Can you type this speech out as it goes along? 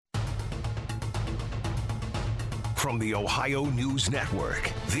From the Ohio News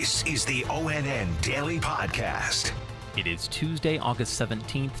Network, this is the ONN Daily Podcast. It is Tuesday, August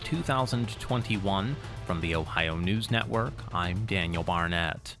 17th, 2021. From the Ohio News Network, I'm Daniel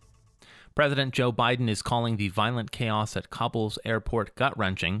Barnett. President Joe Biden is calling the violent chaos at Kabul's airport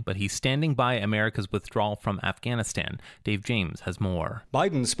gut-wrenching, but he's standing by America's withdrawal from Afghanistan. Dave James has more.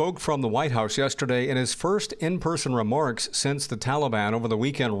 Biden spoke from the White House yesterday in his first in-person remarks since the Taliban over the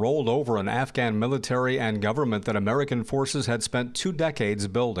weekend rolled over an Afghan military and government that American forces had spent 2 decades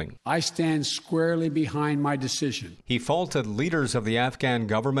building. I stand squarely behind my decision. He faulted leaders of the Afghan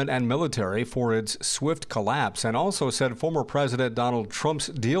government and military for its swift collapse and also said former President Donald Trump's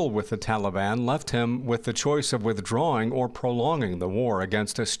deal with the Taliban left him with the choice of withdrawing or prolonging the war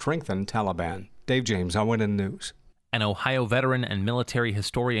against a strengthened Taliban. Dave James, ONN News. An Ohio veteran and military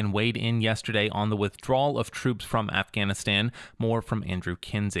historian weighed in yesterday on the withdrawal of troops from Afghanistan. More from Andrew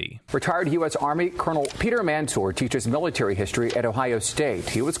Kinsey. Retired U.S. Army Colonel Peter Mansour teaches military history at Ohio State.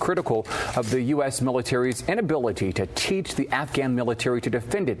 He was critical of the U.S. military's inability to teach the Afghan military to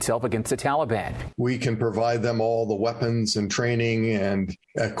defend itself against the Taliban. We can provide them all the weapons and training and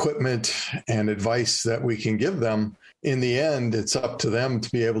equipment and advice that we can give them. In the end, it's up to them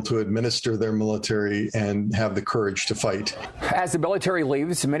to be able to administer their military and have the courage to fight. As the military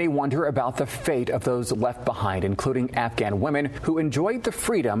leaves, many wonder about the fate of those left behind, including Afghan women who enjoyed the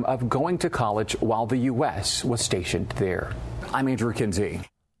freedom of going to college while the U.S. was stationed there. I'm Andrew Kinsey.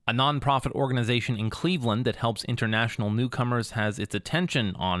 A nonprofit organization in Cleveland that helps international newcomers has its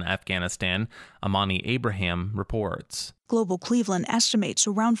attention on Afghanistan. Amani Abraham reports. Global Cleveland estimates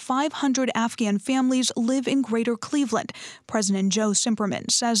around 500 Afghan families live in Greater Cleveland. President Joe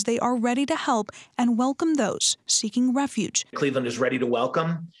Simperman says they are ready to help and welcome those seeking refuge. Cleveland is ready to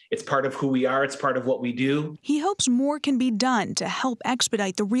welcome. It's part of who we are. It's part of what we do. He hopes more can be done to help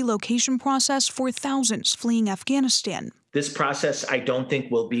expedite the relocation process for thousands fleeing Afghanistan. This process, I don't think,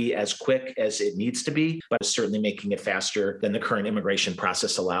 will be as quick as it needs to be, but it's certainly making it faster than the current immigration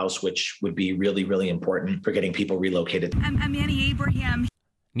process allows, which would be really, really important for getting people relocated. I'm Amani Abraham.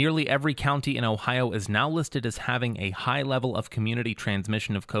 Nearly every county in Ohio is now listed as having a high level of community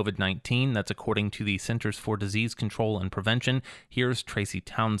transmission of COVID-19. That's according to the Centers for Disease Control and Prevention. Here's Tracy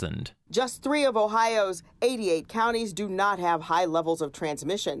Townsend. Just 3 of Ohio's 88 counties do not have high levels of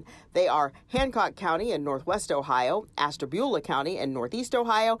transmission. They are Hancock County in Northwest Ohio, Ashtabula County in Northeast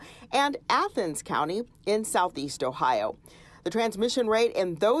Ohio, and Athens County in Southeast Ohio. The transmission rate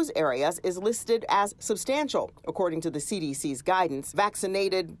in those areas is listed as substantial. According to the CDC's guidance,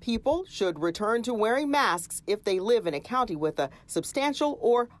 vaccinated people should return to wearing masks if they live in a county with a substantial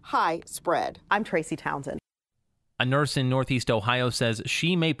or high spread. I'm Tracy Townsend. A nurse in Northeast Ohio says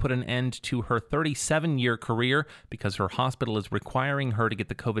she may put an end to her 37-year career because her hospital is requiring her to get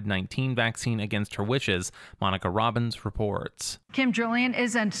the COVID-19 vaccine against her wishes. Monica Robbins reports. Kim Julian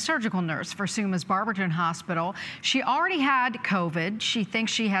is a surgical nurse for Suma's Barberton Hospital. She already had COVID. She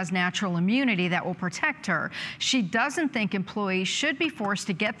thinks she has natural immunity that will protect her. She doesn't think employees should be forced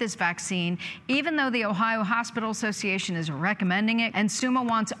to get this vaccine, even though the Ohio Hospital Association is recommending it, and Suma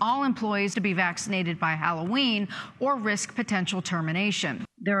wants all employees to be vaccinated by Halloween or risk potential termination.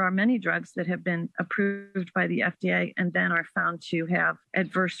 There are many drugs that have been approved by the FDA and then are found to have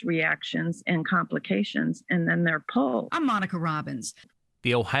adverse reactions and complications, and then they're pulled. I'm Monica Robbins.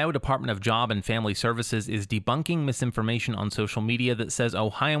 The Ohio Department of Job and Family Services is debunking misinformation on social media that says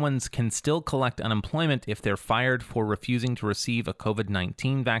Ohioans can still collect unemployment if they're fired for refusing to receive a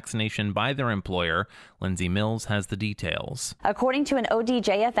COVID-19 vaccination by their employer. Lindsay Mills has the details. According to an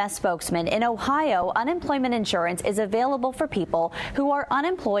ODJFS spokesman, in Ohio, unemployment insurance is available for people who are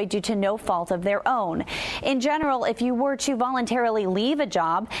unemployed due to no fault of their own. In general, if you were to voluntarily leave a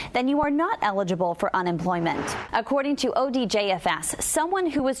job, then you are not eligible for unemployment. According to ODJFS, someone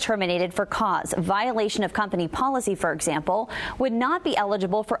who was terminated for cause, violation of company policy, for example, would not be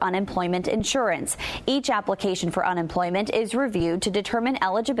eligible for unemployment insurance. Each application for unemployment is reviewed to determine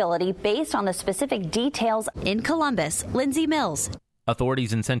eligibility based on the specific details. In Columbus, Lindsay Mills.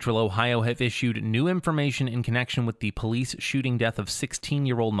 Authorities in central Ohio have issued new information in connection with the police shooting death of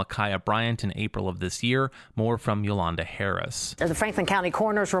 16-year-old Micaiah Bryant in April of this year. More from Yolanda Harris. The Franklin County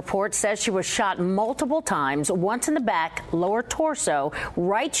Coroner's report says she was shot multiple times, once in the back, lower torso,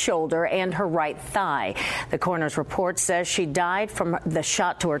 right shoulder, and her right thigh. The coroner's report says she died from the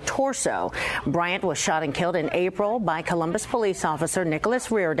shot to her torso. Bryant was shot and killed in April by Columbus police officer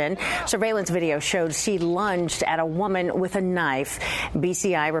Nicholas Reardon. Surveillance video showed she lunged at a woman with a knife.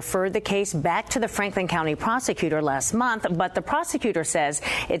 BCI referred the case back to the Franklin County prosecutor last month, but the prosecutor says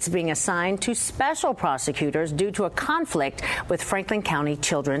it's being assigned to special prosecutors due to a conflict with Franklin County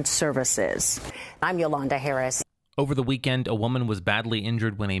Children's Services. I'm Yolanda Harris. Over the weekend, a woman was badly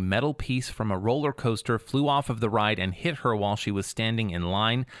injured when a metal piece from a roller coaster flew off of the ride and hit her while she was standing in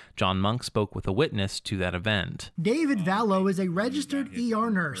line. John Monk spoke with a witness to that event. David Vallow is a registered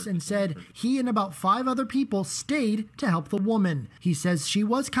ER nurse and said he and about 5 other people stayed to help the woman. He says she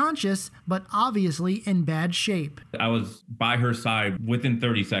was conscious, but obviously in bad shape. I was by her side within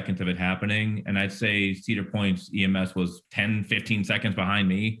 30 seconds of it happening, and I'd say Cedar Point's EMS was 10, 15 seconds behind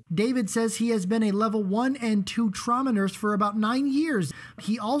me. David says he has been a level 1 and 2 trauma nurse for about 9 years.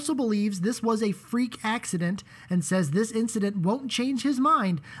 He also believes this was a freak accident and says this incident won't change his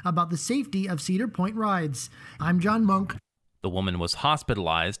mind about the safety of Cedar Point rides. I'm John Monk. The woman was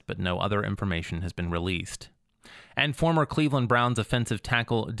hospitalized, but no other information has been released. And former Cleveland Browns offensive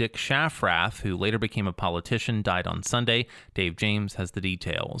tackle Dick Shafrath, who later became a politician, died on Sunday. Dave James has the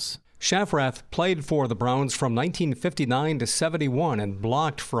details. Shafrath played for the Browns from 1959 to 71 and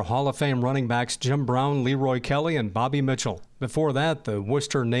blocked for Hall of Fame running backs Jim Brown, Leroy Kelly, and Bobby Mitchell. Before that, the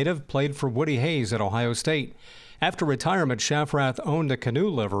Worcester native played for Woody Hayes at Ohio State. After retirement, Shafrath owned a canoe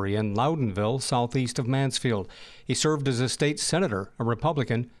livery in Loudonville, southeast of Mansfield. He served as a state senator, a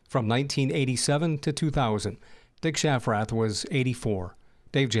Republican, from 1987 to 2000. Dick Shafrath was 84.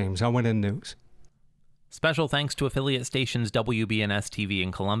 Dave James, ONN News. Special thanks to affiliate stations WBNS-TV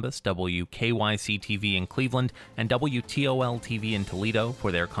in Columbus, WKYC-TV in Cleveland, and WTOL-TV in Toledo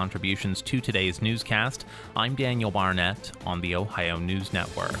for their contributions to today's newscast. I'm Daniel Barnett on the Ohio News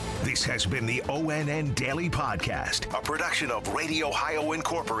Network. This has been the ONN Daily Podcast, a production of Radio Ohio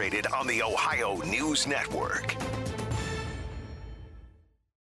Incorporated on the Ohio News Network.